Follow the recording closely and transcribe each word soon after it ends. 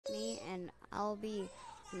and I'll be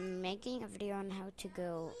making a video on how to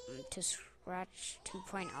go to Scratch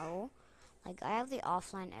 2.0. Like, I have the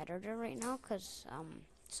offline editor right now, cause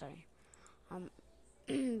sorry,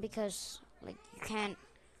 because like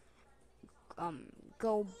um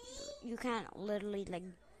go, you can't literally like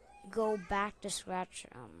go back to Scratch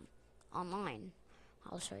online.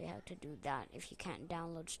 I'll show you how to do that if you can't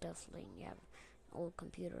download stuff like you have an old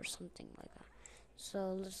computer or something like that.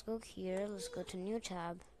 So let's go here, let's go to new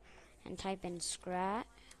tab and type in scratch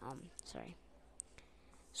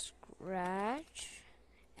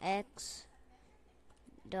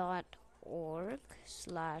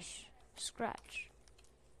scratchx.org/scratch,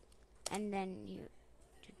 and then you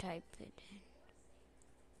type it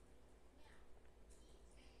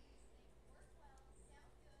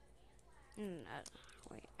in.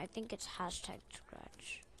 Wait, I think it's hashtag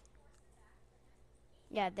scratch.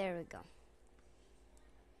 Yeah, there we go.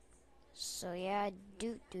 So yeah,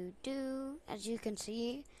 as you can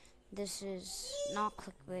see, this is not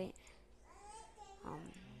clickbait.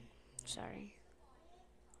 Sorry.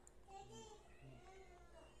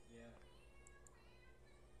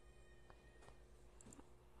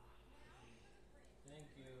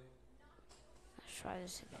 Let's try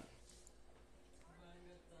this again.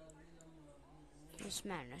 This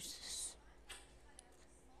madness.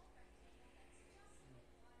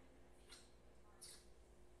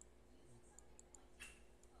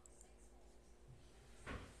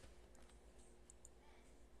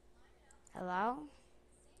 Allow.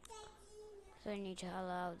 So I need to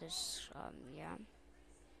allow this. Yeah.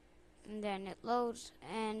 And then it loads,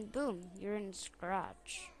 and boom, you're in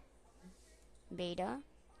Scratch beta.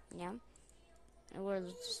 Yeah. It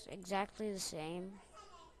works exactly the same,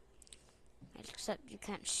 except you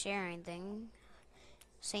can't share anything.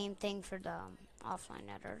 Same thing for the offline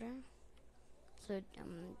editor. So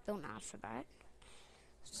don't ask for that.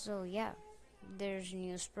 So yeah, there's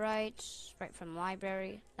new sprites, sprite from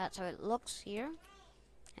library. That's how it looks here.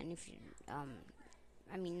 And if you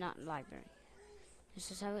I mean not library.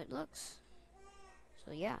 This is how it looks.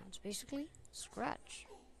 So yeah, it's basically Scratch,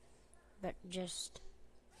 but just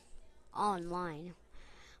online.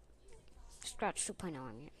 Scratch 2.0,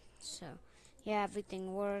 I mean. So yeah,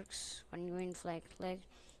 everything works. When you green flag click,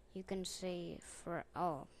 you can say for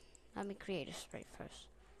let me create a sprite first.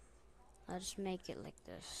 Let's make it like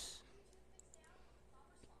this.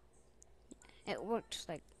 It works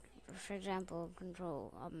like, for example,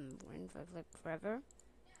 control green flag click forever.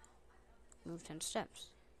 Move 10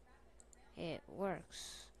 steps. It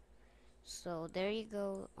works. So there you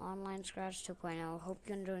go, online Scratch 2.0. Hope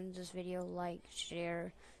you enjoyed this video. Like,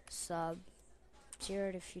 share, sub, share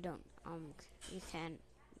it if you don't you can.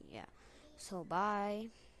 Yeah. So bye.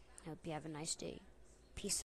 Hope you have a nice day. Peace.